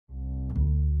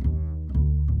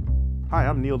Hi,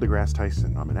 I'm Neil DeGrasse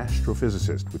Tyson. I'm an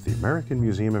astrophysicist with the American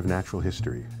Museum of Natural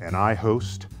History, and I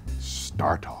host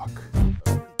StarTalk.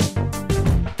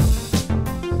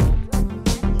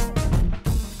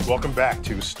 Welcome back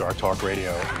to StarTalk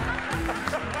Radio.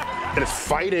 And it's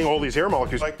fighting all these air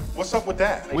molecules. Like, what's up with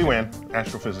that? We win.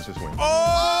 Astrophysicists win.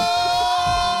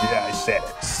 Oh! Yeah, I said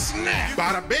it. Snap!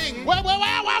 Bada bing! Wow,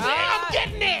 I'm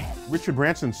getting it! Richard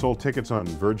Branson sold tickets on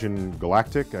Virgin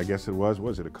Galactic, I guess it was.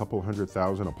 Was it a couple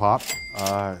 100,000 a pop?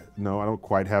 No, I don't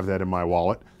quite have that in my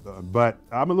wallet. But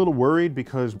I'm a little worried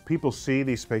because people see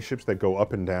these spaceships that go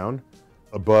up and down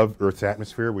above Earth's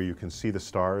atmosphere where you can see the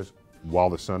stars while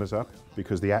the sun is up,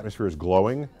 because the atmosphere is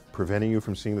glowing, preventing you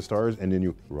from seeing the stars, and then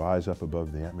you rise up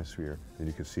above the atmosphere, and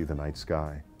you can see the night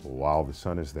sky while the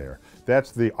sun is there.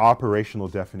 That's the operational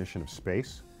definition of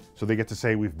space. So they get to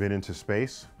say we've been into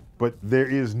space, but there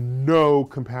is no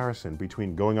comparison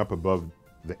between going up above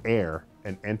the air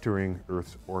and entering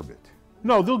Earth's orbit.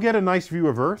 No, they'll get a nice view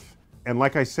of Earth, and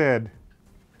like I said,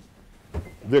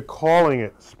 they're calling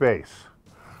it space,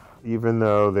 even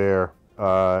though they're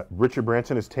Richard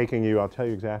Branson is taking you, I'll tell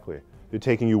you exactly, they're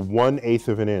taking you 1/8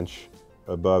 of an inch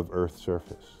above Earth's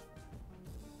surface.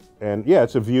 And yeah,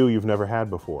 it's a view you've never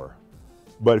had before.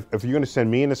 But if you're going to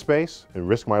send me into space and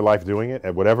risk my life doing it,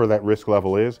 at whatever that risk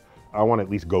level is, I want to at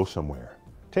least go somewhere.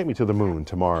 Take me to the moon,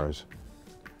 to Mars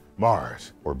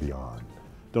or beyond.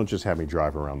 Don't just have me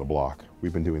drive around the block.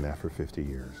 We've been doing that for 50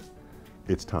 years.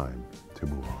 It's time to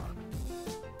move on.